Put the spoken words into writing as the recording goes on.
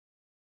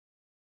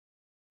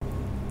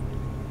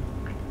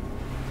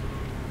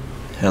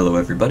Hello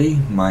everybody,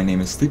 my name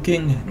is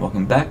Sleepking, and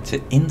welcome back to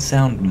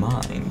InSound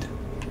Mind.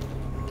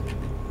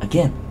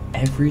 Again,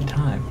 every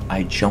time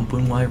I jump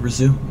when I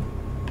resume.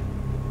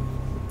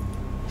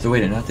 So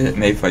wait, not that,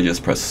 maybe if I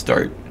just press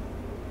start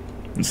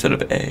instead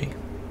of A.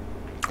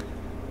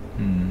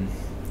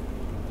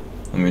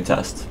 Let me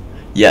test.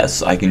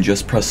 Yes, I can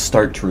just press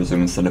start to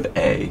resume instead of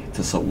A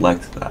to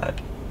select that.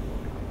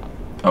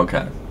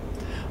 Okay.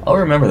 I'll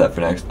remember that for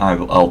next.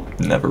 I'll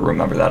never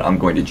remember that. I'm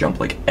going to jump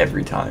like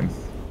every time.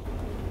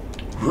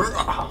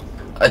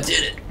 I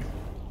did it!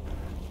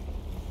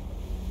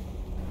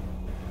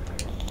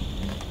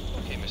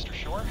 Okay, Mr.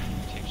 Shore,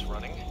 tape's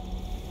running.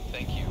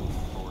 Thank you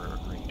for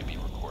agreeing to be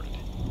recorded.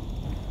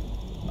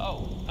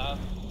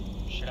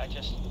 Should I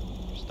just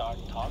start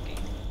talking?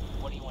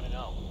 What do you want to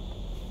know?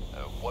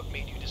 What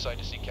made you decide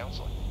to seek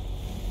counseling?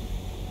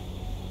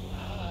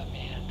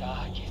 Man,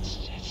 Doc, it's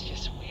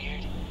just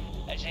weird.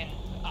 As in,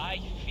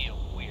 I feel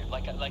weird,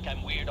 like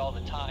I'm weird all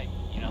the time,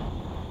 you know?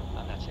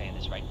 I'm not saying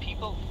this right.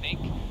 People think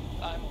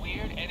I'm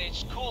weird, and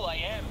it's cool I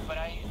am, but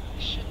I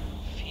shouldn't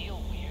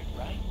feel weird,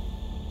 right?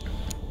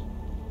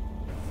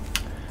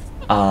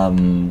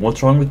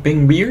 What's wrong with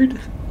being weird?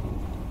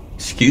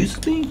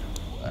 Excuse me?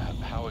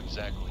 How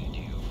exactly do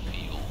you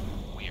feel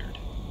weird?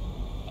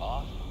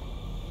 Off,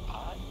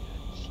 odd,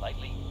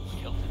 slightly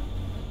guilty.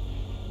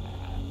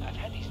 I've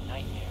had these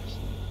nightmares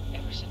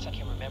ever since I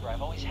can remember.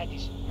 I've always had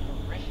these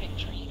horrific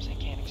dreams I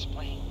can't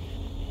explain.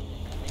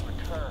 They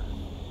recur,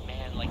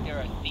 man, like there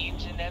are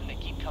themes in them that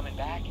keep coming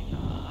back, and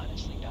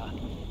honestly, Doc,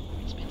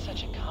 it's been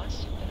such a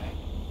constant that I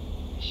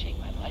shape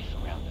my life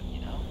around them, you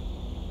know?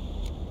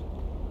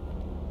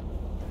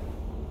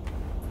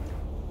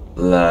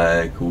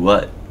 Like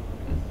what?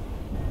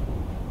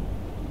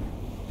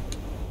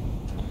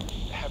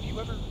 Have you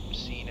ever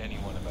seen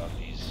anyone about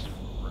these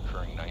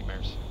recurring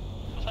nightmares?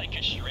 Like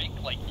a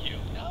shrink like you?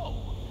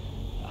 No.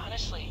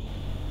 Honestly,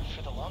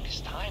 for the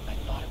longest time, I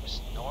thought it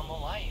was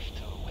normal life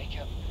to wake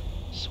up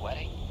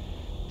sweating,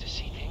 to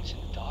see things in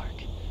the dark,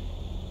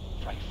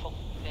 frightful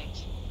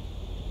things.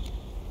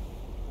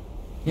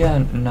 Yeah,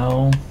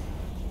 no.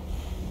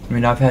 I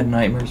mean, I've had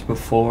nightmares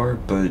before,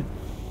 but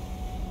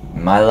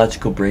my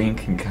electrical brain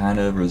can kind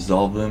of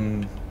resolve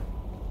them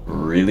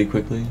really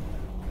quickly.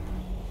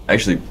 I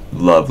actually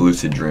love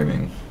lucid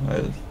dreaming.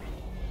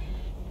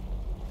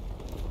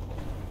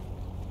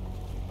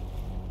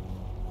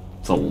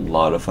 It's a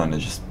lot of fun to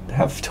just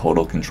have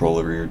total control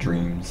over your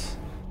dreams.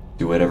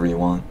 Do whatever you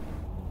want.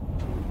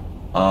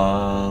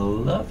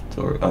 Left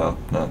or... oh,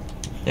 no.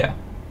 Yeah.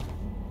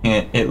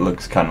 It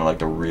looks kind of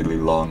like a really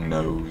long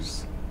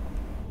nose.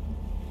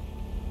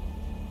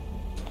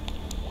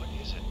 What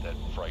is it that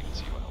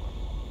frightens you,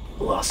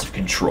 Alan? Loss of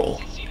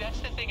control. See, that's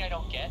the thing I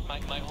don't get.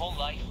 My whole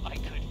life, I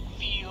could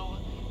feel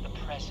the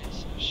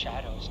presence of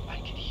shadows. I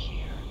could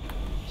hear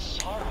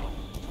sorrow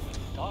in the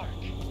dark.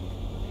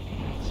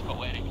 It's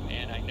poetic,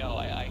 man, I know.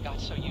 I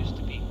got so used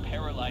to being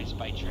paralyzed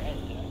by dread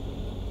that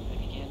I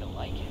began to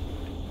like it.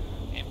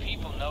 And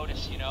people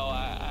notice, you know,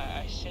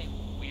 I say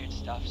weird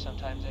stuff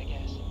sometimes, I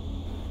guess.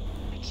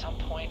 At some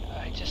point,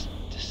 I just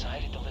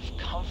decided to live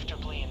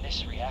comfortably in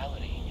this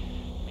reality,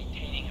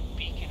 maintaining a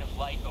beacon of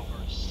light over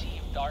a sea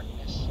of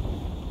darkness,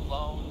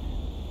 alone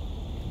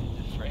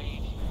and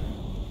afraid.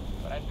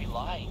 But I'd be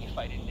lying if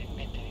I didn't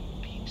admit that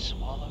I'm being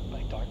swallowed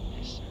by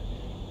darkness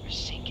or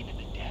sinking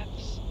into the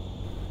depths.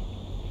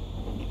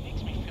 It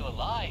makes me feel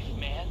alive,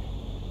 man.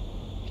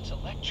 It's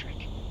electric.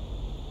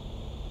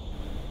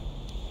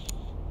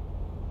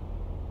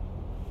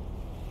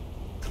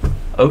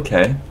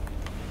 Okay.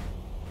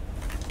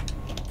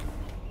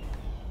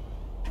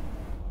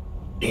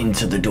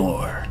 Into the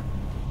door.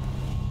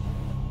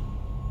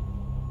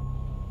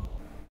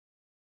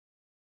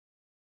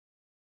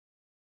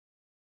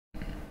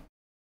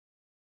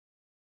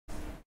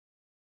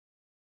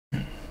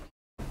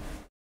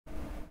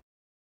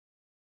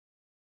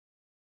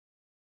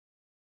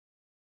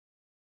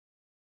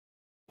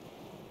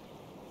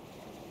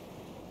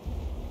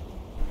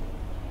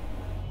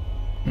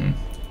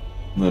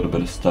 A little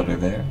bit of stutter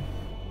there.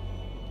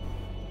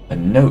 A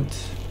note.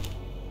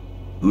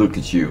 Look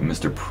at you,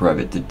 Mr.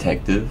 Private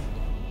Detective.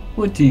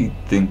 What do you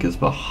think is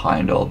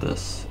behind all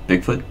this?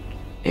 Bigfoot?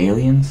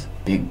 Aliens?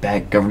 Big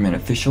bad government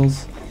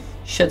officials?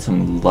 Shed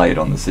some light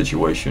on the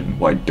situation,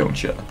 why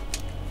don't ya?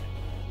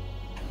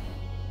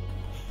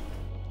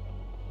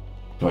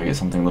 Do I get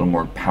something a little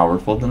more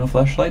powerful than a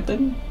flashlight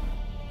then?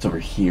 It's over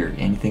here.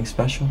 Anything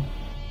special?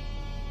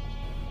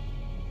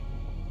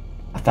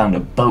 I found a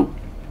boat.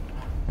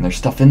 And there's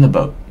stuff in the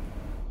boat.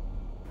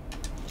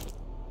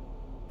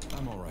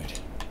 I'm alright.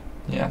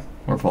 Yeah,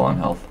 we're full on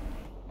health.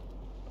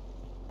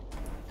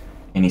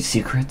 Any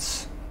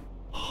secrets?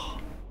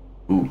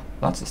 Ooh,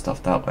 lots of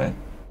stuff that way.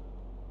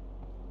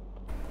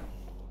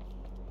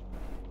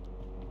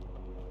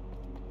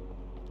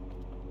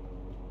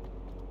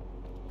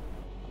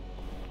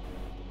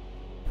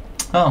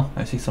 Oh,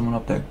 I see someone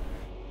up there.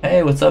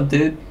 Hey, what's up,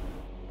 dude?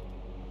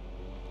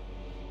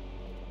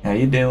 How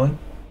you doing?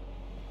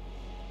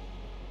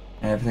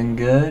 Everything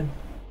good?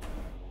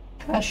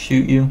 Can I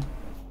shoot you?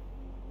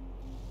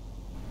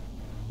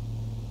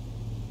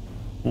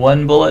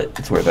 One bullet,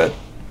 it's worth it.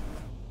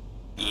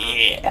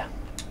 Yeah.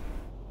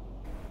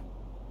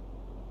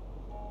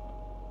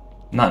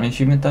 Not an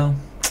achievement though?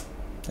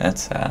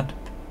 That's sad.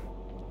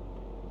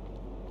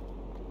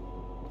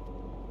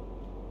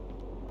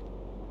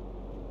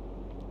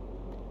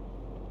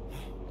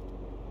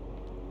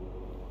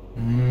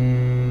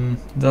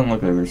 Doesn't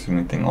look like there's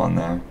anything on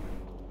there.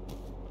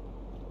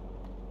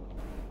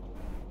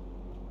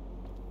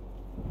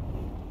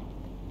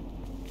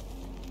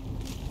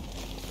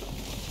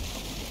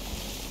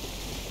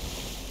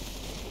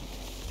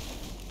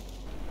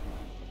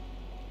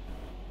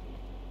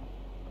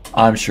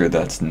 I'm sure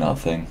that's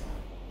nothing.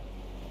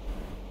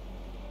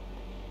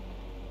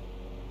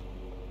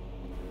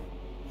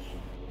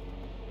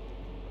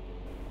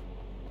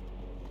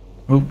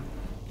 Oop.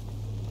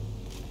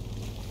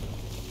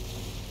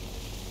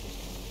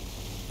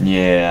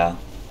 Yeah,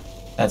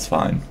 that's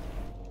fine.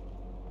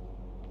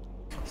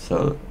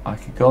 So I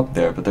could go up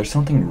there, but there's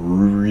something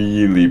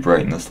really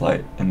bright in this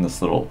light, in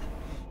this little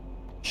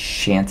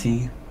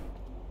shanty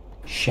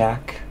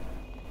shack.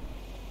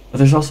 But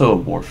there's also a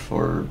wharf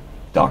or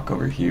dock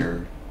over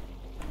here.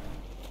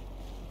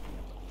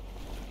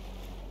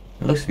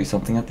 There looks to be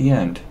something at the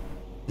end.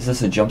 Is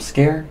this a jump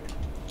scare?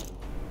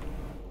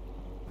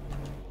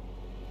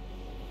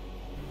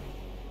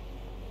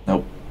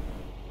 Nope.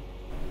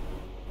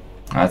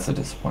 That's a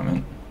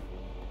disappointment.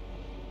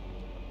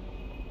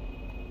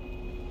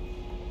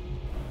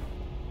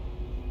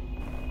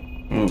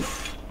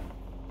 Oof.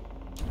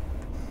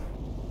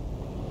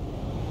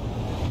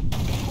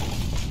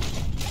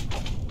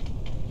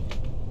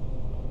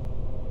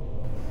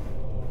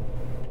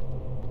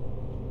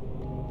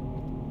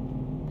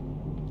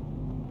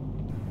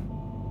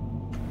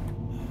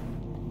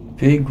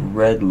 Big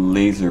red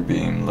laser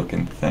beam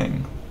looking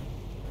thing.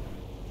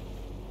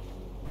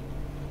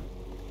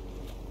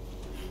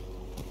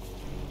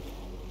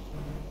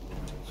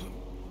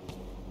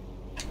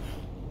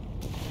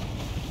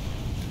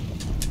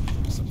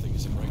 Something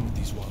isn't right with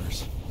these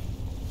waters.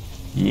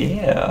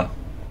 Yeah.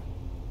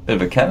 Bit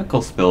of a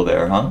chemical spill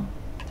there, huh?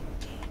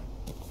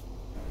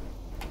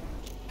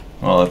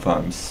 Well, if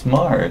I'm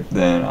smart,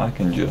 then I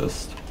can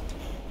just...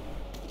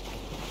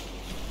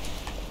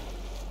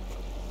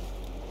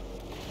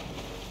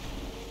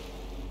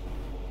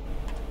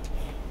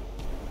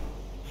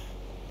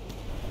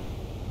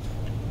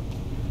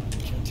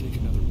 Can't take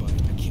another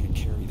bite. I can't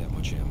carry that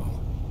much ammo.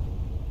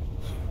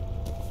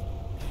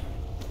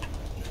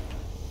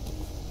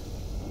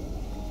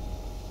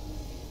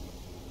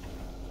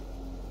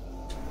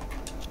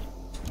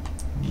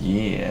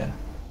 Yeah.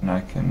 And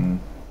I can...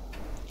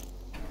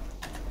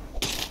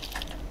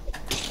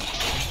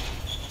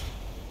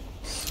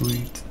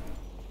 Sweet.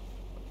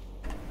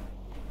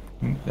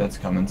 That's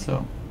coming,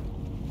 so...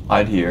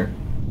 hide here.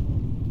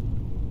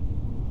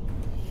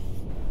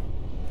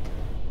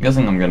 I'm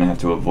guessing I'm gonna have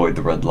to avoid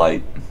the red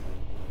light.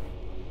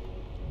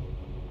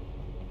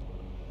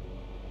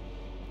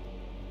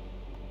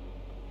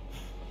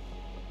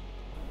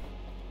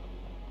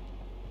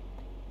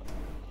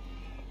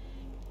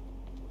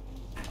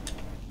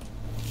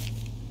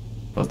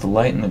 But the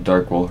light in the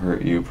dark will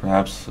hurt you.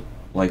 Perhaps,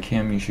 like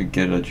him, you should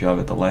get a job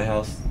at the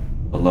lighthouse,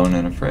 alone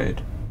and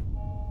afraid.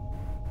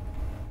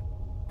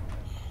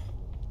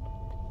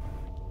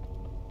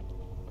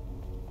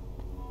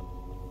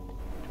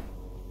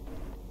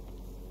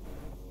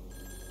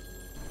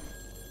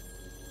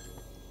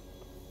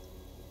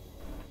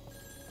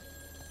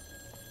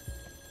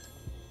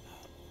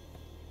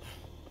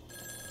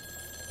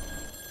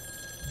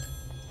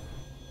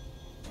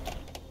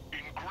 In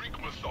Greek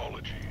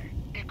mythology,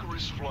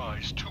 Icarus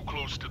flies too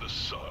close to the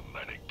sun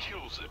and it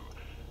kills him.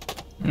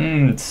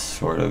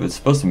 Sort of. It's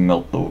supposed to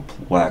melt the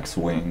wax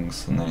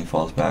wings, and then he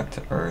falls back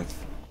to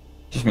Earth.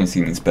 Just means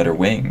he needs better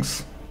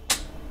wings.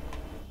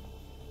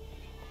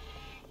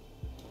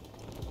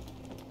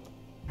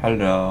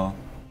 Hello.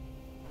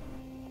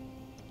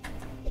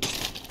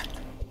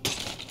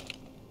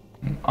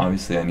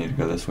 Obviously I need to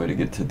go this way to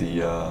get to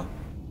the,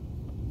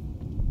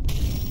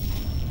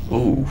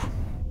 Ooh.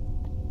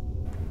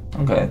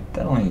 Okay,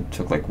 that only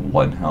took like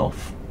 1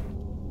 health.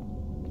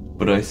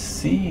 But I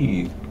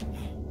see...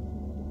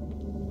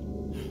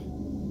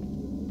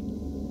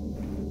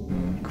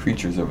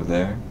 creatures over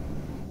there.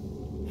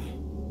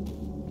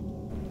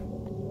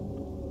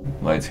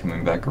 Lights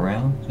coming back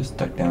around, just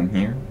stuck down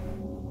here.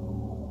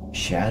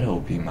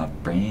 Shadow be my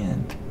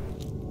brand.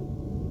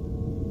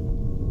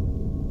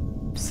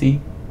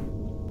 See?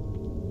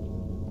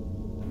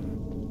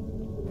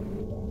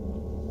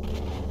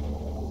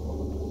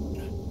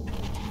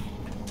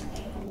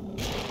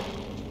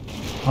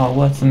 Oh,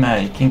 what's the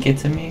matter? You can't get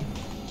to me?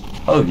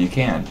 Oh, you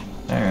can.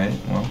 Alright,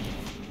 well.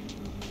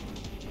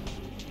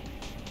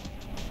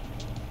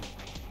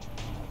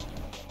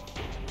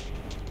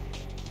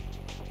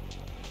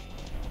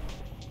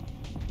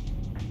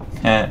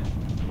 Eh.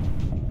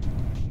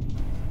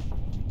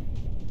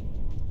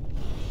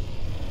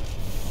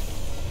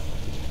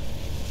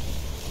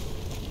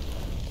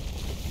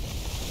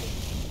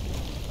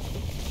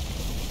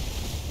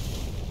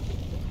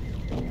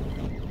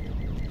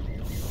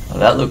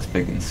 that looks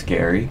big and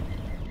scary.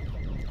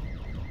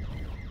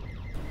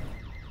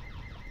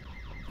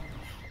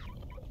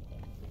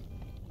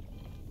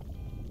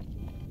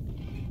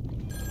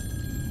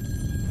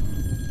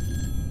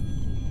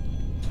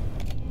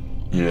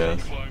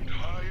 Yes. Climbed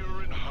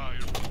higher and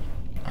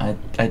higher.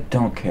 I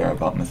don't care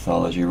about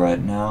mythology right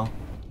now.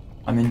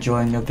 I'm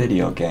enjoying a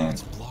video game.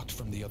 It's blocked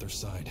from the other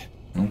side.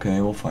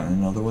 Okay, we'll find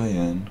another way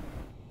in.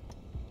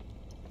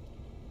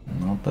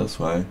 Not this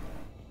way.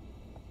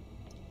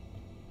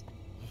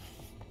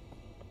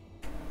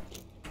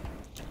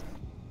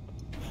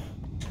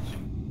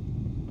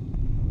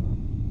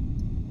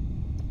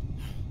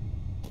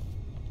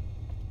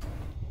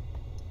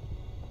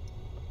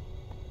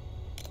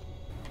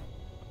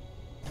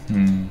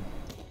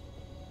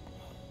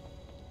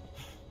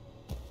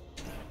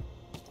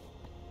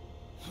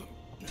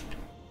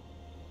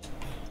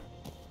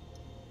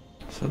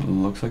 So it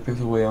looks like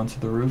there's a way onto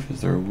the roof.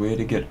 Is there a way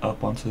to get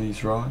up onto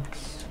these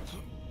rocks?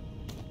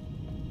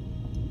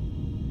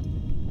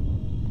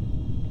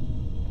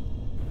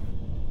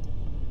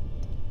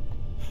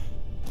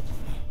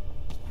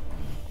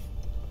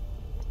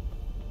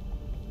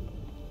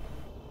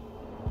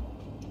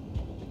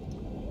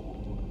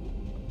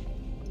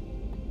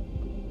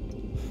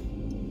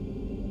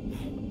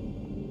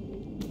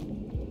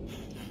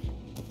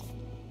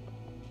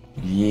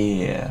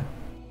 Yeah.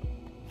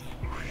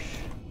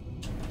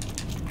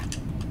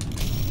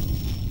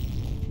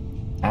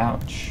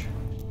 Ouch.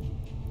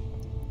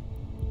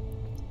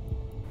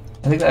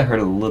 I think I heard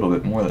a little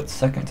bit more that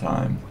second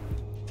time.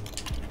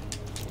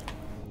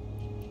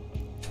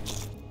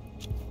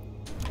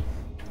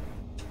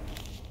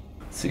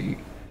 Let's see.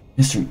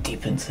 Mystery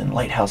deepens in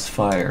lighthouse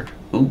fire.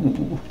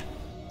 Ooh.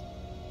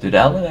 Did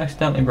Alan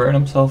accidentally burn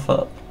himself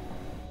up?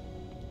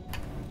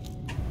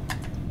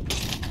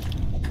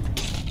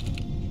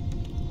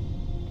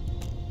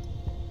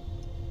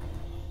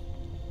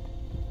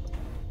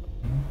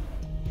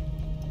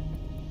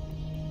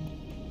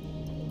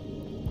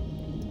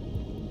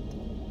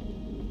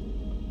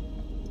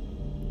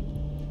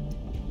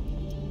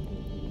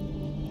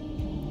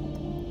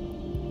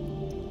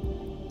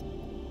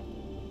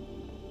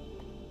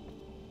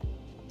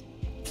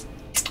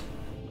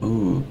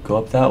 Ooh, go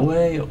up that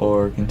way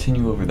or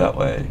continue over that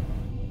way?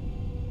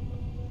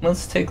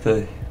 Let's take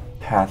the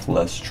path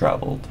less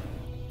traveled.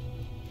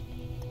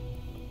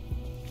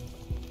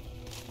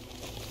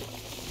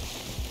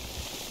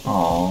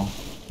 Aww.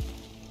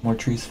 More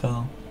trees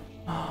fell.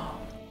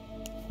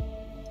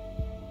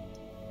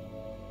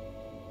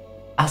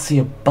 I see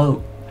a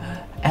boat.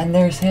 And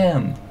there's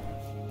him.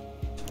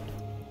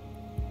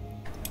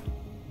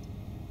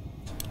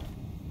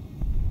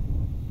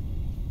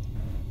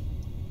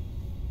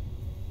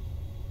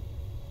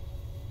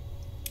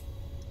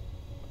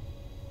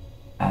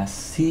 I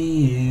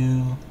see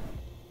you.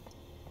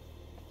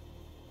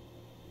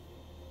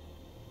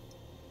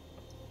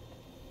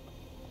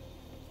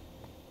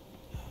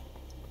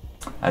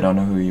 I don't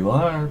know who you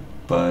are,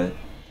 but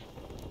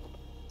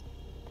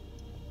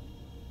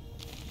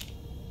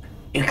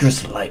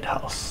Icarus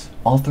Lighthouse,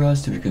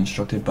 authorized to be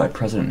constructed by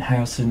President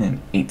Harrison in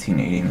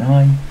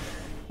 1889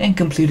 and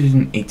completed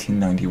in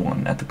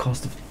 1891 at the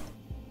cost of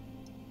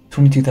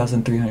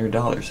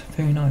 $22,300.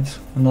 Very nice.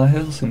 When the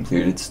lighthouse was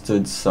completed, it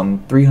stood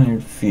some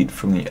 300 feet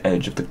from the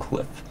edge of the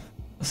cliff.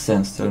 The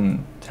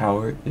sandstone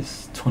tower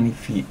is 20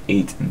 feet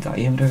 8 in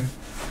diameter,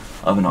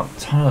 of an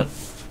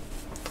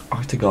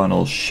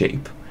octagonal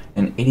shape,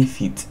 and 80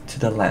 feet to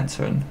the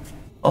lantern.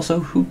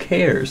 Also, who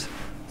cares?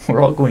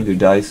 We're all going to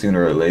die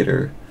sooner or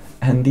later,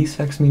 and these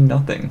facts mean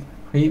nothing.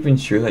 Are you even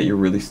sure that you're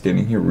really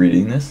standing here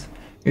reading this?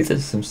 Is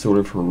this some sort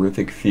of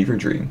horrific fever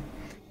dream?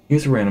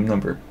 Here's a random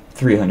number.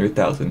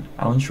 300,000.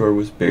 Alan Shore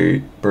was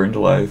burned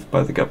alive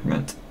by the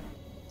government.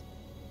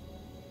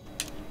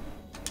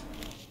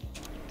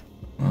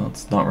 Well,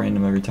 it's not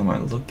random every time I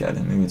look at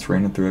it. Maybe it's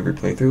random through every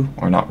playthrough,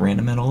 or not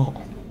random at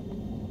all.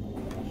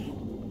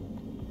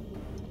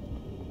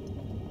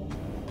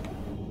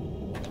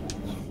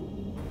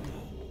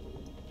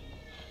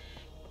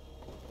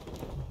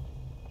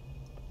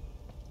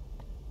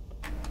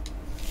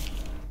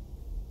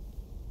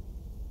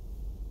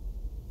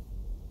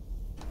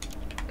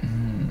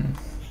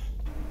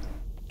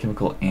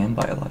 Chemical and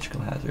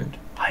biological hazard.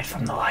 Hide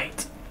from the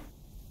light.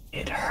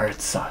 It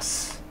hurts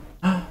us.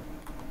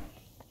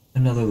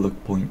 Another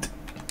look point.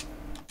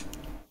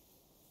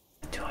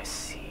 What do I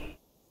see?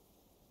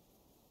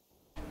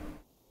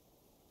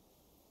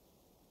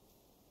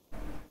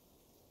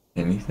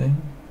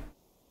 Anything?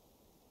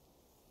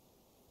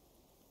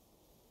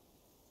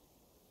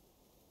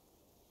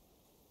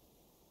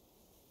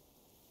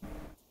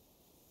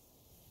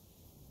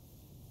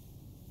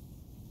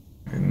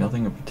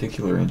 Nothing of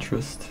particular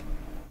interest.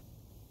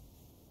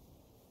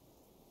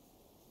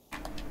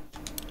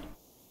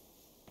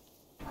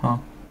 Huh?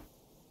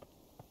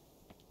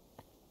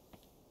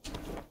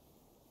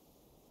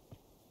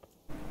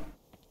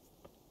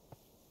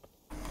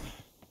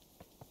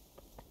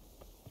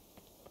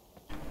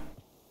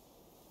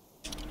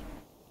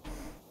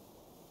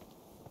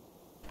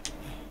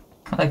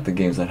 I like the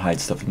games that hide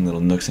stuff in little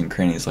nooks and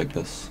crannies like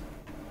this.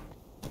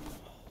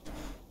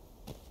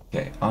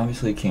 Okay,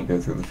 obviously can't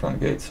go through the front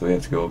gate, so we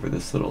have to go over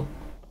this little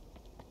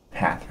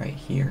path right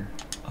here.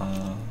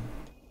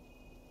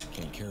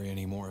 Can't carry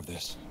any more of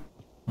this.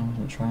 I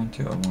wasn't trying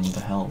to, I wanted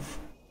the health.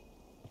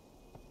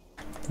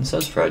 It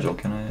says fragile,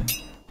 can I?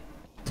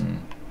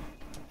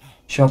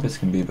 Sharp as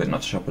can be, but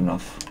not sharp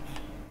enough.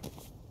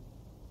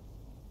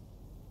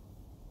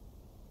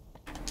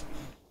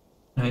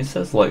 No, it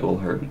says light will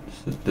hurt.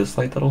 Is it this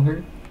light that'll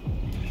hurt?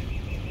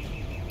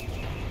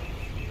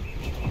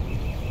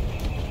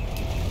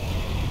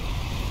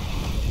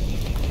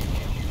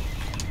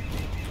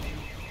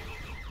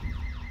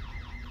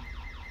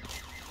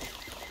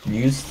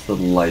 Use the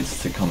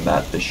lights to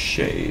combat the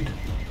shade.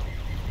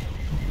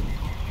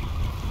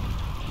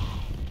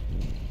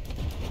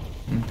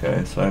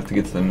 Okay, so I have to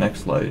get to the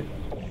next light.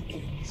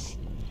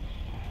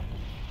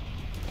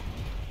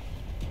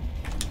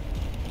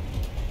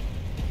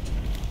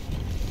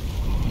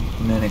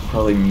 Manic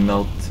probably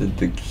melted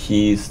the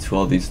keys to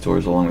all these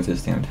doors along with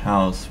his damned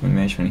house. When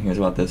management hears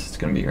about this, it's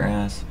gonna be your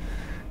ass.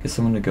 Get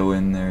someone to go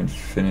in there and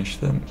fish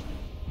them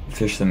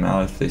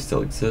out if they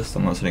still exist.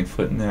 I'm not setting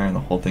foot in there, and the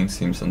whole thing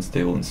seems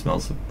unstable and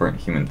smells of burnt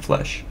human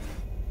flesh.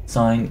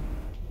 Signed,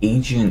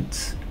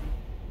 Agent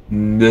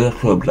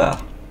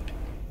Merkobla.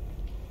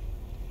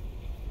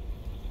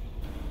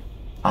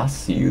 I'll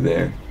see you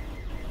there.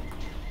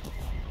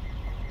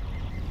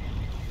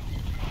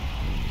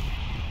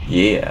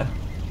 Yeah.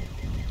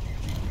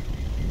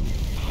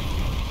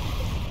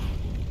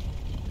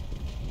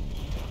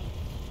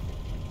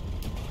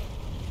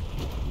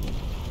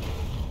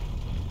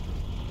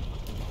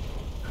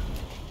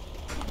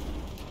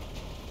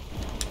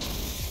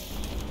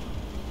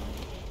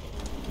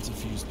 It's a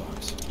fuse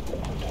box.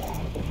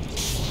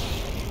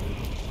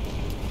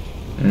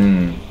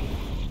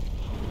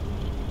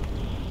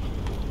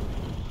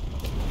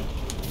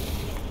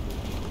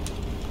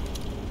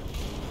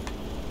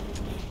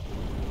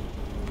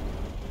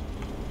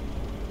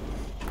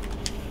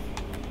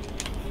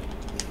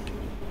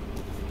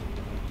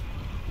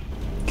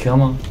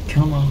 Come on,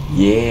 come on.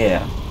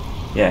 Yeah.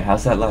 Yeah,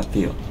 how's that light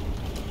feel?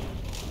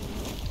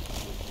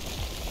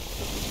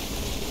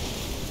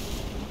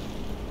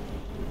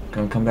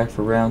 Gonna come back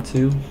for round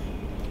 2?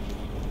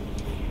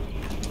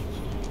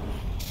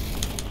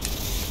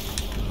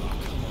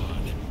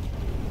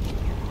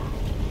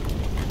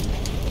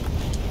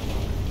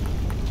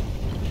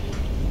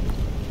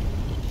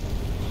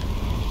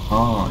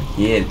 Oh,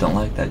 yeah, don't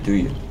like that, do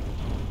you?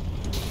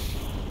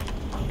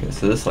 Okay,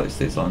 so this light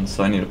stays on,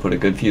 so I need to put a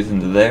good fuse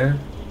into there.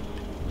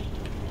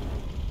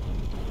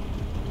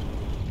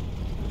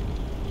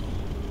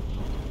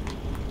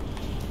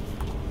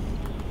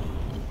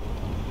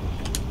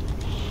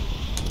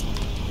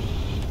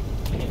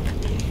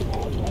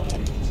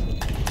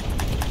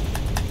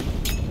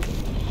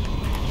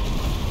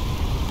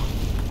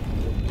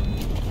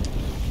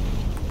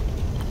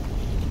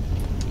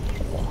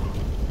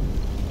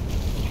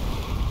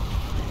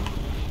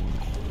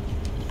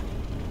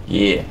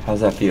 Yeah,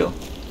 how's that feel?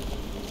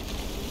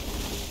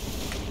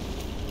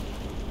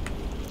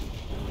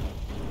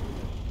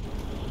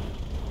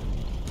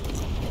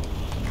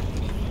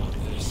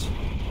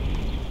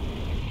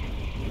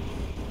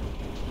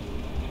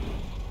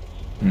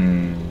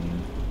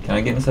 Can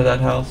I get inside that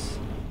house?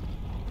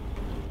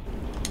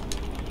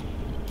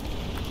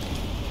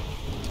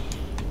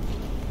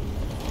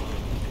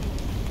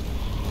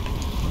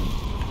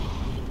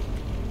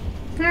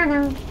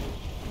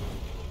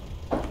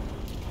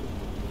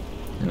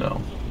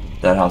 No,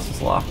 that house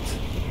is locked.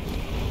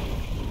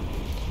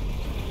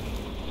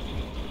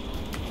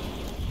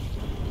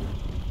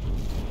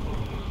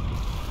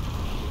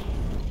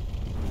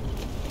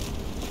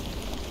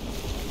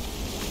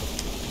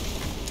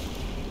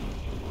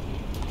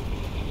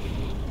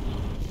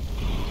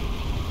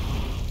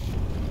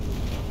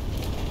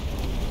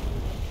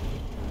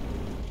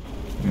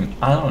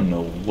 I don't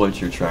know what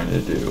you're trying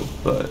to do,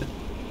 but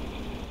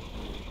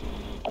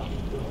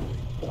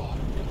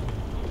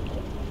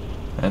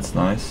that's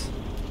nice.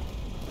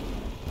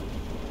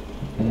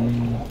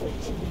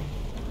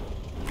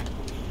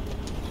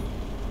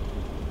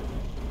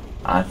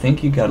 I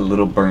think you got a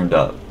little burned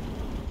up.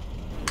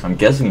 I'm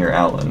guessing you're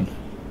Alan.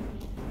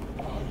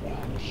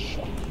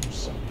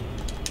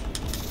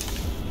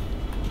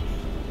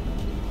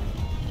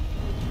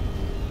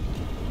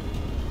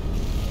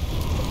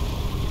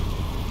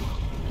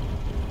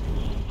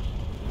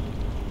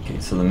 Okay,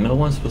 so the middle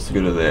one's supposed to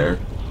go to there.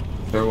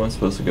 The third one's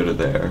supposed to go to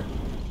there.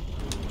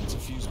 It's a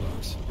fuse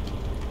box.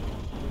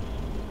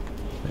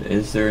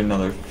 Is there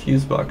another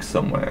fuse box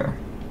somewhere?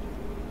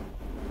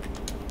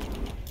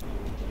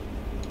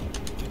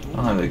 I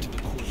don't have a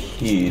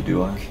key,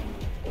 do I?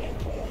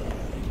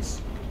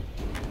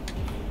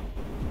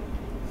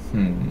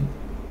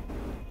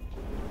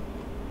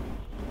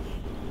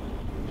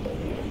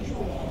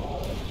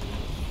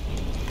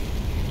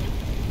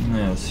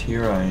 Yes,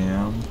 here I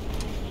am.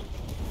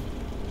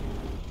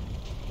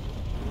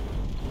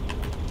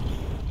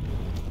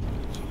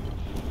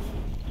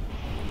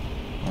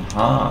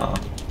 Aha.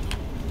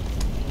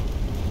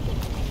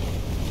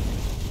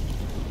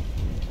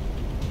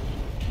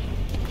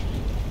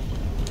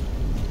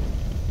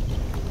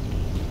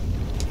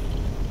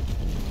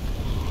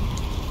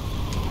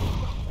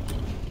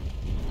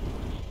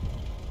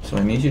 So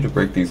I need you to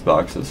break these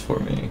boxes for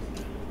me.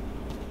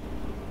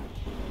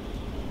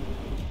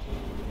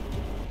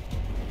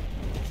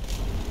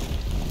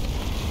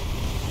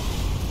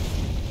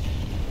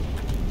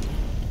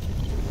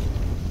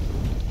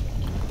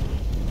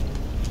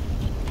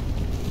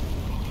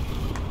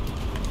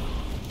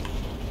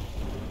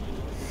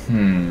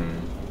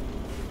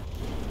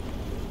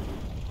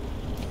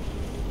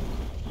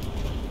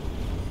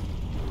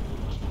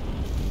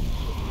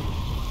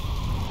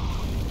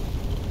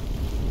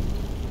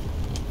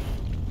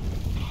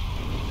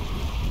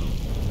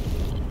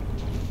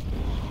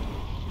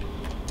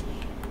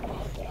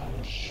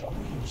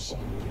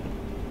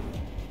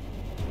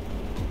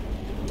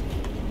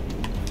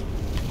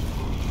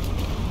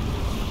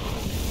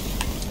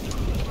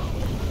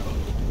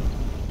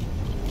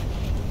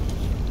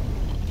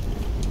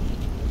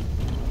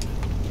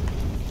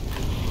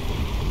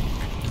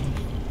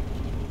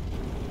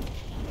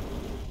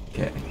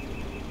 Okay.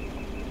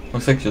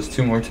 Looks like just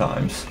 2 more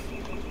times.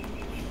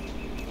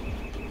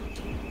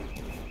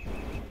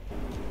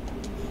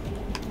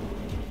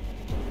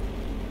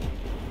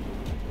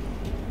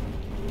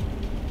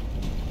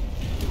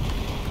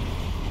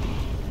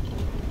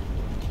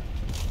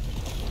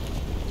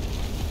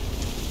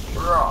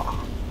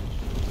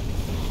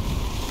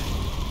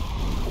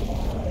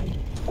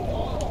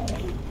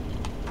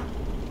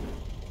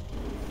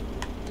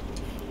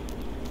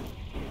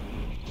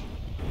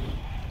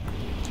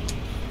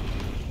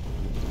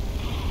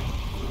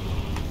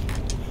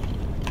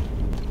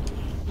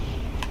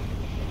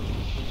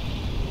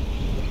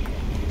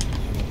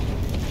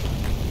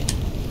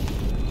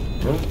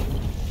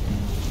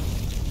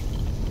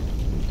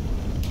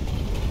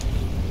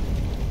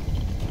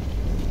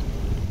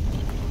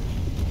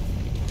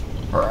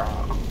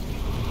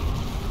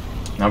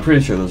 I'm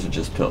pretty sure those are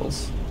just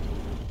pills.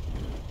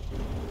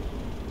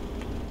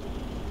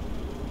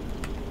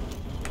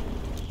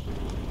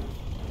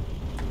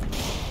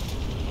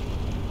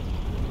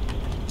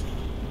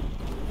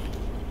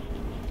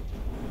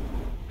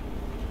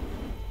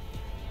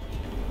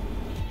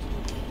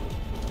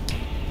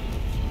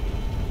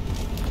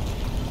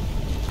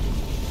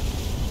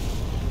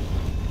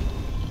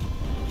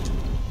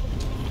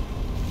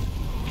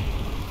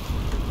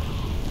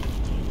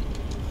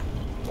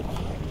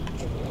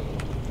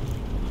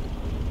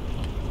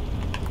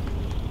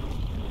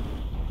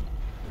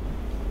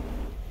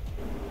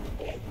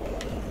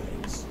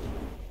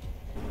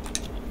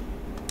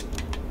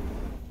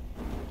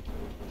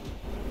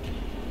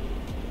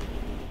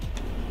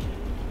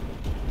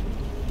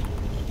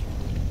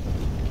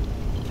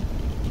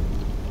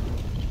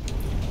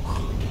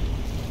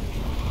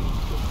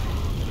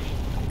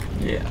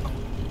 Yeah.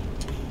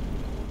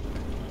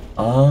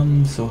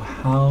 So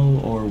how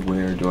or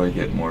where do I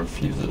get more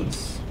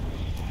fuses?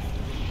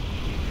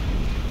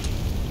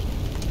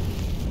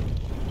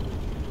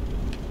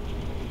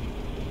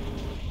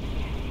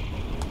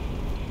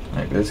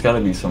 Like, there's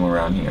gotta be some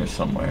around here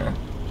somewhere.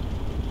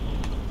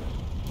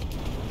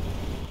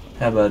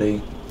 Hey,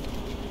 buddy.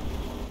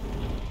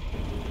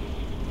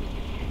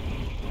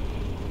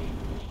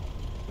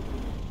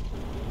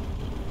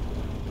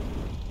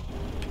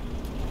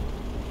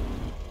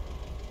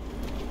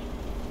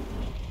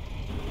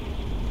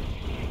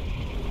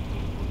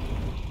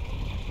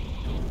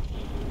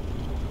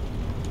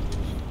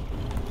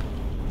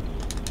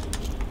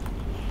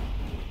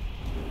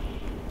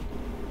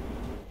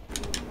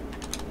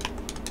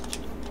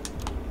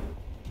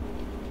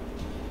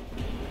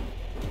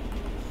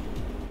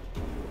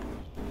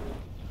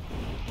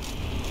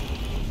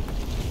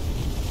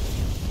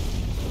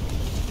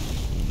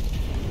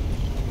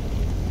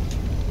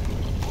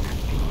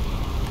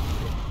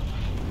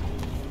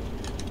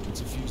 It's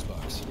a fuse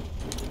box.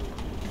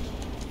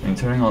 I mean,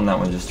 turning on that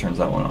one just turns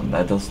that one on.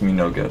 That does me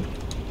no good.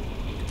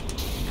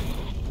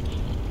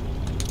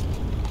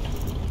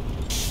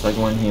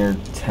 Second one here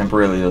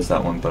temporarily does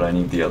that one, but I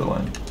need the other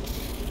one.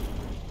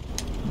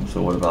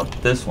 So what about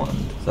this one?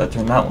 Does that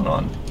turn that one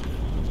on?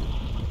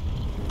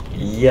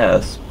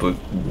 Yes, but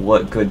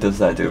what good does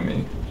that do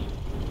me?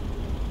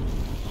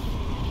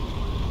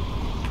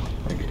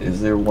 Like,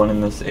 is there one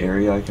in this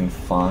area I can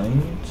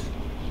find?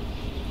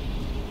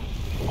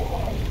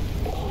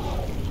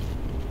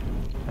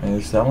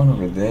 There's that one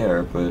over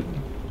there, but it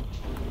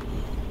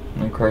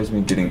requires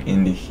me getting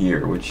into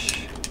here,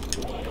 which...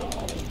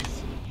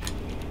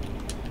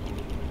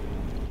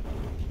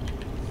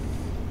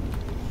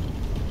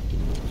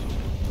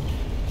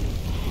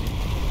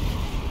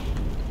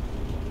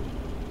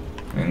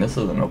 I mean, this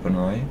isn't open,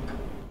 right?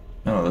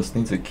 No, this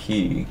needs a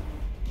key.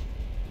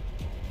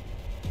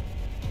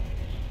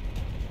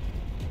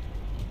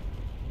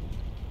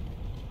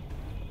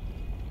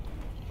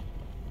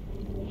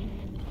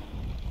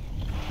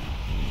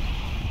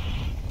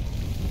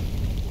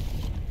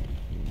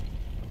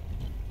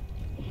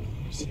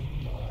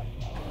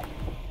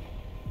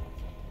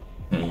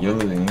 You're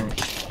losing your...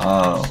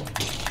 Oh.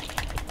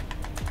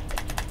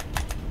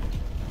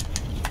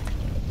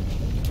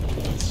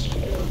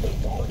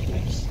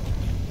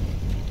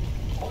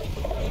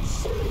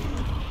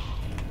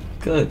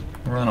 Good.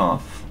 Run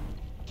off.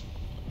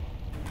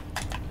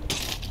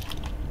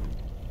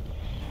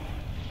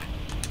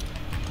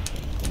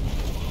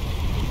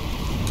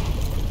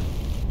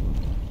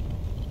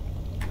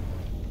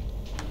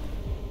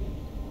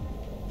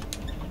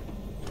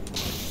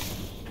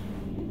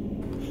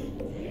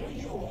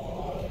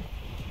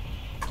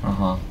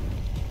 Uh-huh.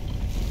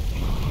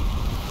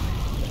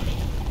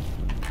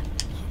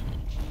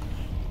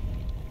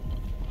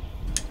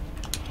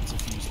 It's a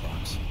fuse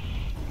box.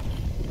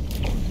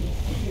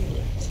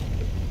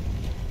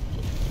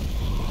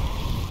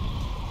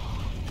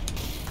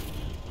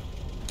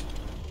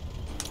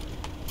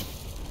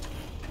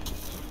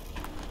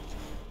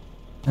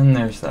 And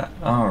there's that.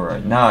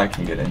 Alright, now I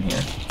can get in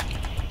here.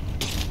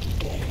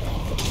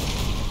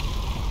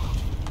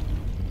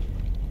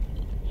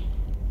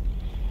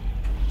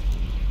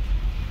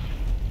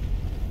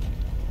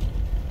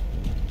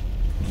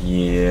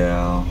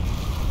 Yeah.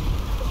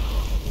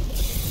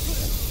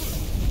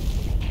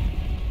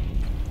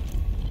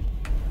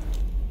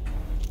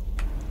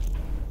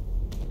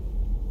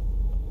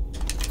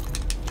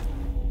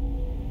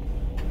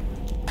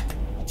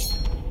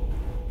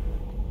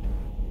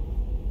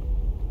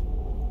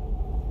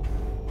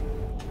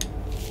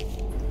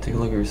 Take a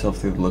look at yourself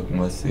through the looking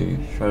glass. The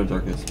Shadow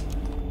Darkness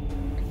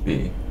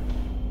B.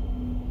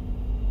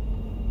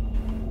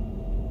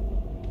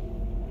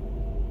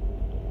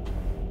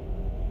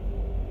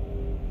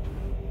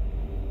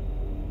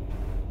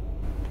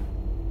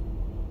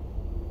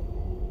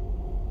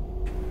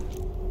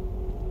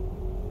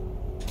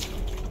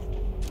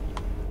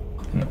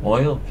 An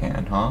oil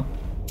can, huh?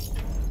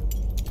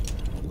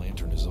 The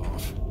lantern is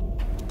off.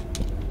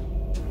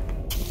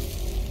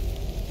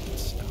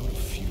 It's out of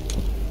fuel.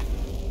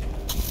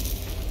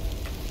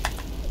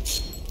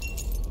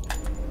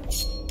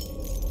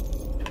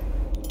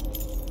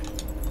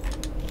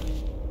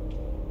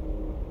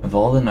 Of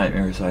all the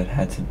nightmares I'd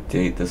had to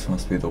date, this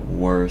must be the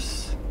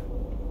worst.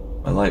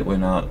 My light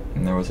went out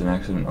and there was an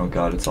accident. Oh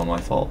god, it's all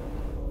my fault.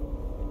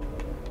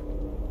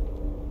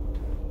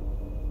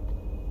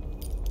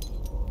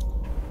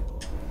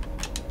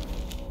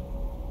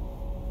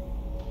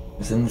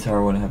 I was in the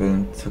tower when it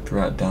happened, took the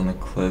route down the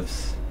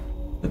cliffs,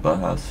 the butt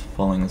house,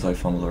 falling as I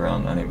fumbled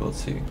around, unable to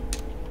see.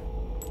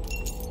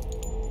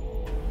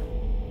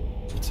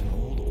 It's an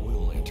old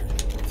oil lantern.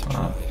 Worth a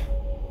try.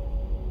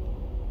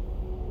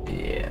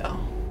 Yeah.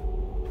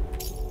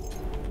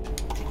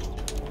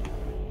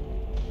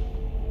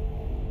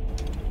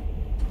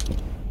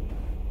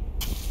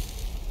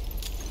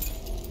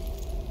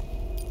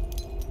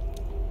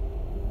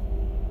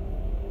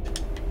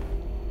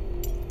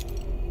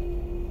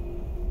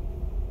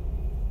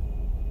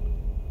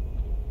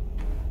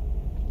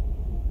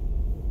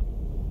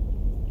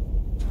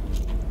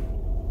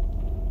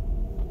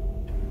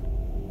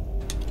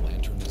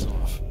 Lantern is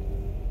off.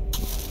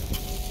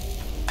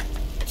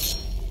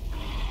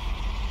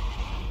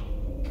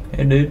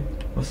 Hey dude,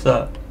 what's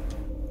up?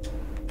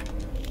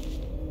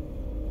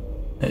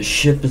 That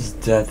ship is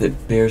death,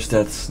 it bears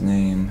death's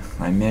name.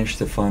 I managed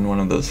to find one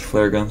of those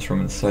flare guns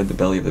from inside the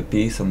belly of the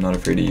beast. I'm not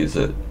afraid to use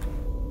it.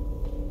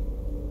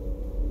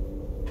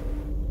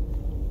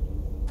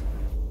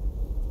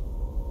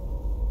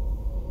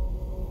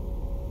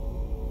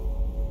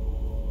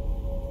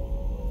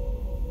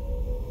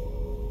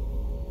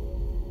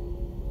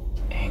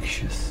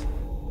 Anxious.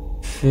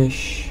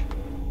 Fish.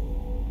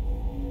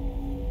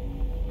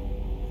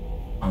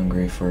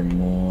 Hungry for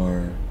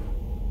more.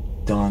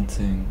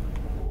 Daunting.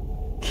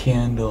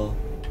 Candle.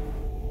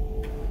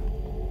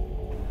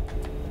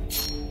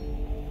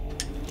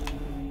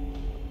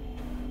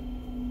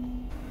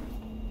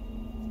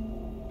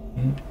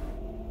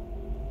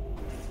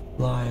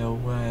 Fly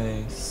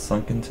away,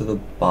 sunken to the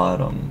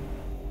bottom,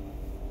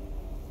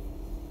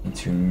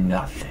 into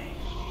nothing.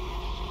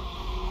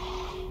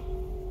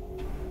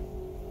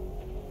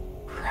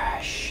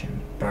 Crash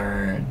and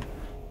burn.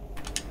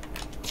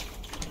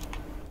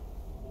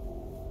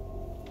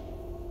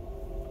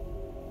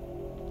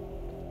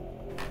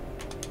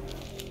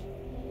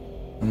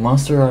 The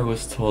monster I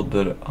was told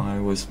that I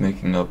was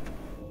making up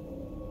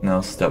now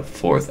stepped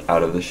forth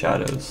out of the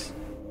shadows.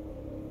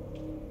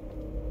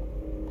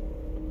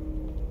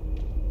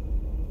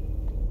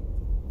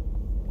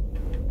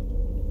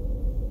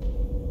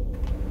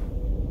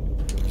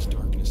 There's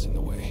darkness in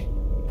the way.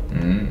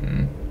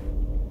 Mm-hmm.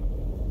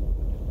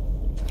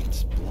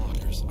 It's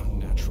blocked. There's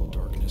unnatural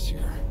darkness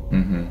here.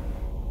 Mm-hmm.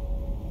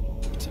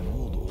 It's an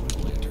old oil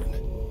lantern.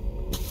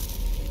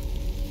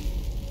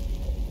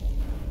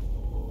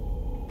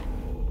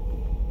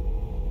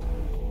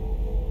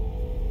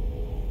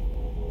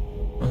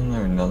 Wasn't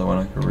there another one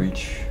I could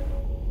reach?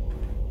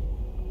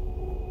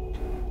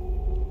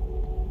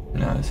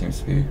 No, it seems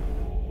to be.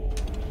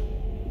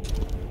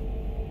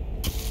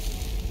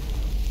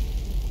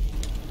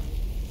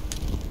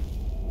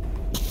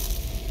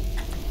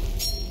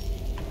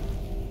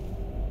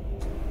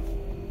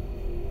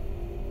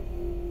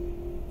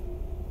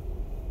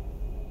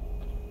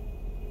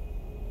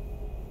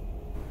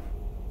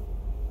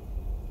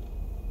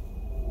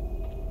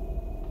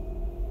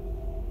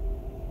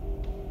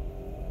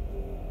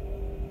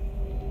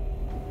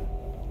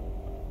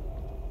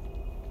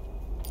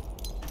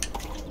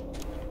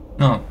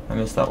 No, I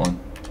missed that one.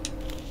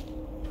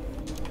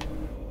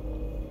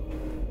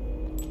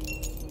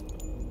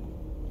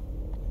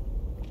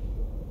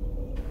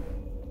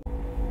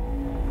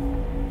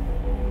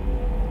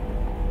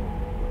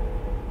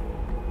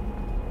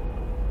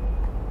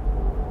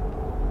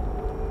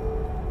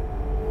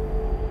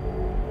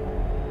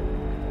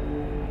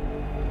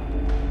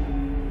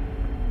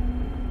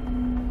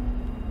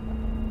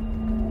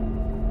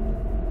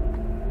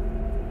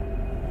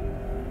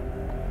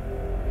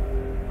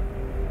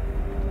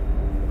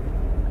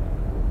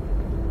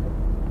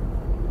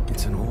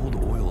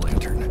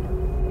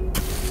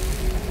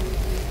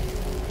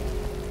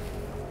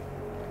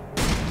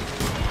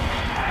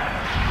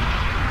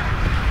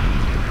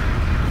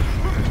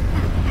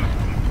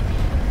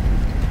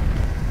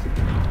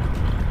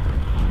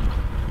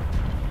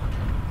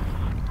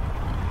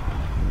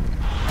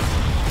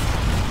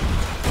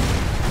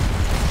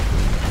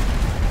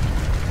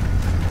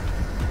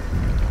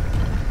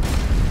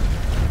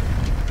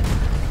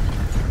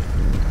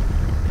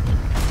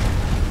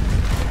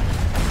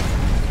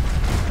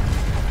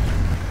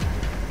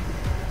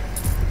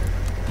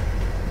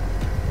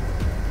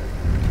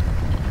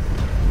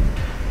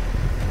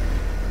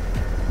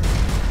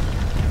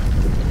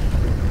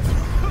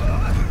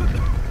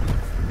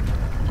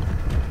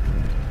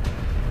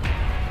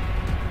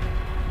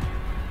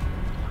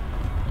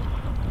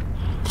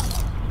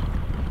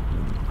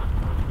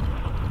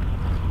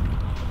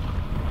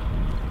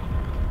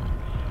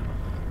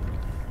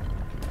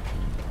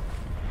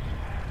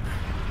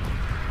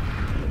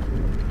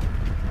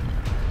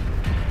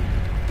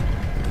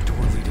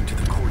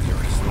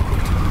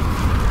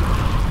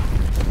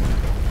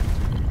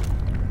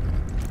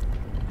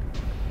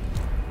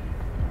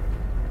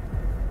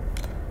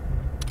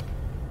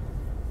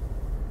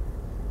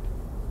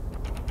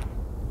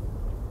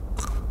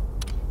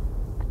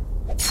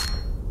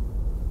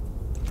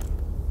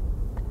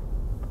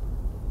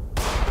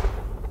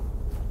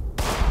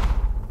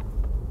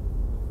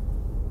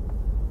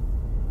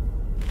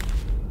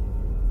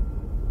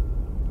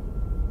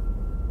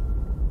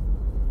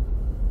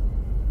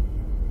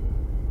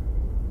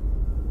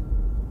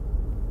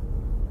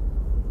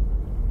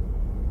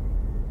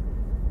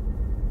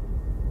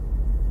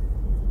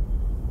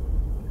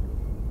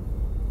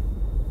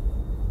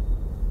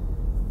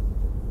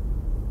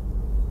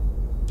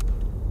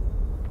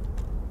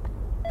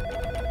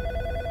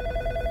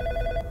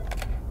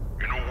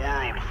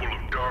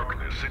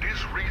 it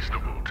is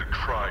reasonable to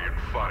try and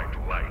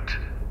find light.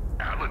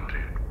 Alan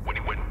did when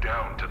he went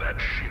down to that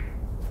ship.